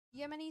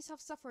Yemenis have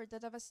suffered the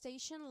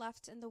devastation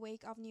left in the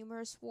wake of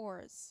numerous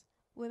wars.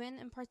 Women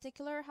in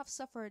particular have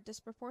suffered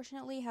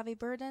disproportionately heavy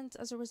burdens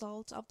as a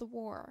result of the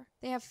war.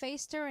 They have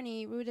faced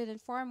tyranny rooted in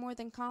far more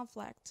than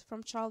conflict,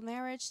 from child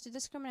marriage to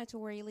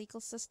discriminatory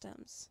legal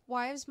systems.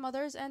 Wives,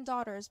 mothers, and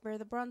daughters bear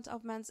the brunt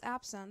of men's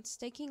absence,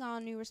 taking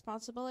on new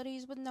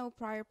responsibilities with no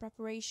prior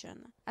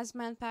preparation. As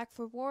men pack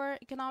for war,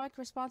 economic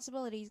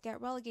responsibilities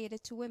get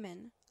relegated to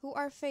women, who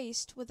are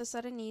faced with the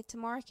sudden need to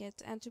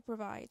market and to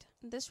provide.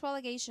 This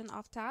relegation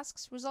of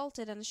tasks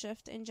resulted in a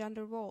shift in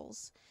gender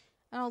roles.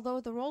 And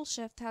although the role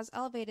shift has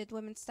elevated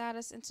women's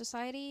status in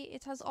society,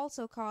 it has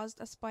also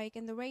caused a spike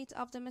in the rate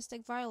of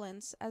domestic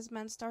violence as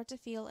men start to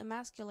feel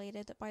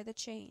emasculated by the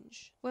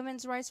change.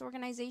 Women's rights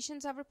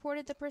organizations have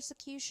reported the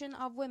persecution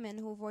of women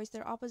who voice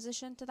their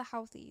opposition to the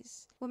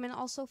Houthis. Women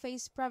also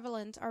face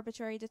prevalent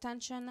arbitrary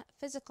detention,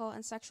 physical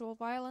and sexual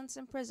violence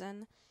in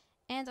prison,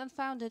 and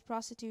unfounded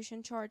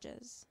prostitution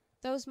charges.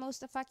 Those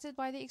most affected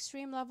by the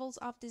extreme levels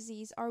of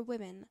disease are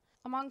women,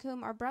 among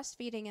whom are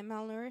breastfeeding and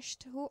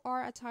malnourished, who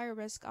are at higher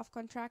risk of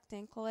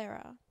contracting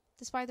cholera.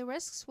 Despite the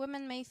risks,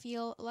 women may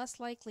feel less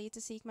likely to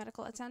seek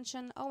medical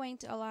attention owing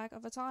to a lack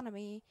of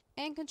autonomy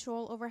and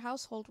control over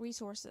household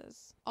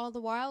resources. All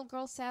the while,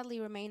 girls sadly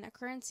remain a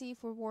currency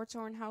for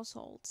war-torn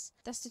households.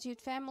 Destitute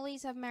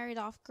families have married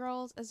off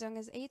girls as young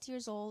as 8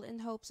 years old in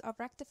hopes of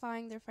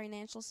rectifying their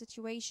financial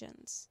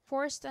situations.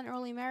 Forced and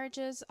early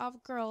marriages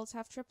of girls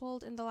have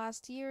tripled in the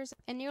last years,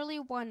 and nearly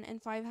 1 in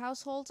 5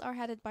 households are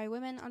headed by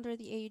women under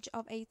the age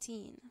of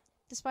 18.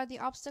 Despite the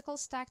obstacles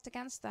stacked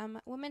against them,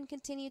 women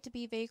continue to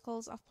be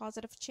vehicles of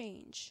positive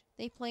change.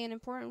 They play an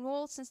important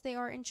role since they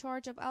are in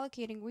charge of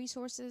allocating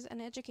resources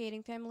and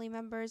educating family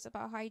members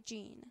about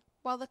hygiene.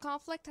 While the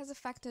conflict has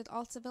affected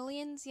all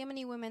civilians,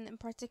 Yemeni women in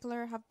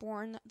particular have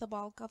borne the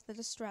bulk of the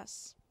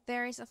distress.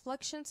 Various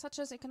afflictions such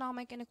as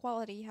economic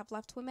inequality have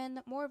left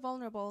women more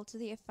vulnerable to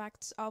the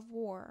effects of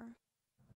war.